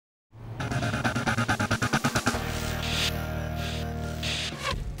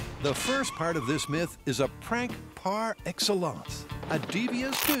The first part of this myth is a prank par excellence. A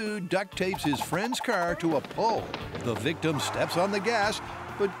devious dude duct tapes his friend's car to a pole. The victim steps on the gas,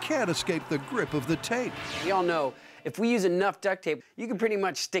 but can't escape the grip of the tape. We all know if we use enough duct tape, you can pretty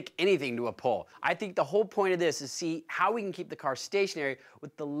much stick anything to a pole. I think the whole point of this is see how we can keep the car stationary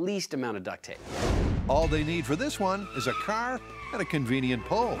with the least amount of duct tape. All they need for this one is a car and a convenient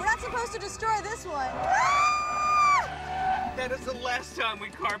pole. We're not supposed to destroy this one. That is the last time we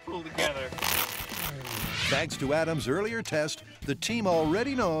carpool together. Thanks to Adam's earlier test, the team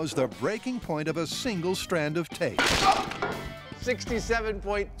already knows the breaking point of a single strand of tape.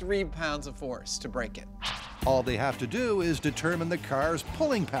 67.3 pounds of force to break it. All they have to do is determine the car's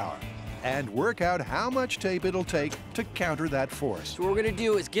pulling power and work out how much tape it'll take to counter that force. So what we're gonna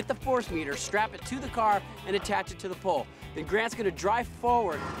do is get the force meter, strap it to the car, and attach it to the pole. Then Grant's gonna drive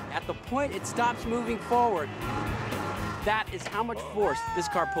forward. At the point it stops moving forward, that is how much force this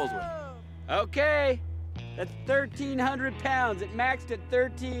car pulls with. Okay, that's 1,300 pounds. It maxed at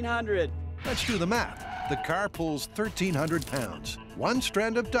 1,300. Let's do the math. The car pulls 1,300 pounds. One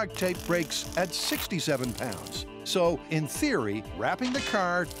strand of duct tape breaks at 67 pounds. So, in theory, wrapping the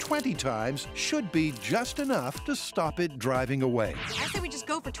car 20 times should be just enough to stop it driving away. I say we just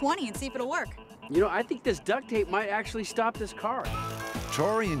go for 20 and see if it'll work. You know, I think this duct tape might actually stop this car.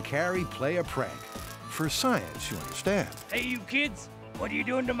 Tory and Kari play a prank. For science, you understand. Hey, you kids, what are you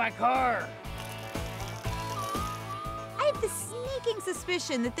doing to my car? I have this sneaking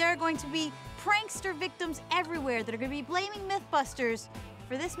suspicion that there are going to be prankster victims everywhere that are going to be blaming MythBusters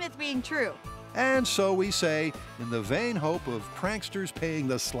for this myth being true. And so we say, in the vain hope of pranksters paying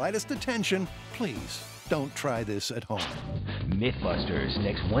the slightest attention, please don't try this at home. MythBusters,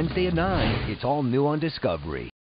 next Wednesday at 9. It's all new on Discovery.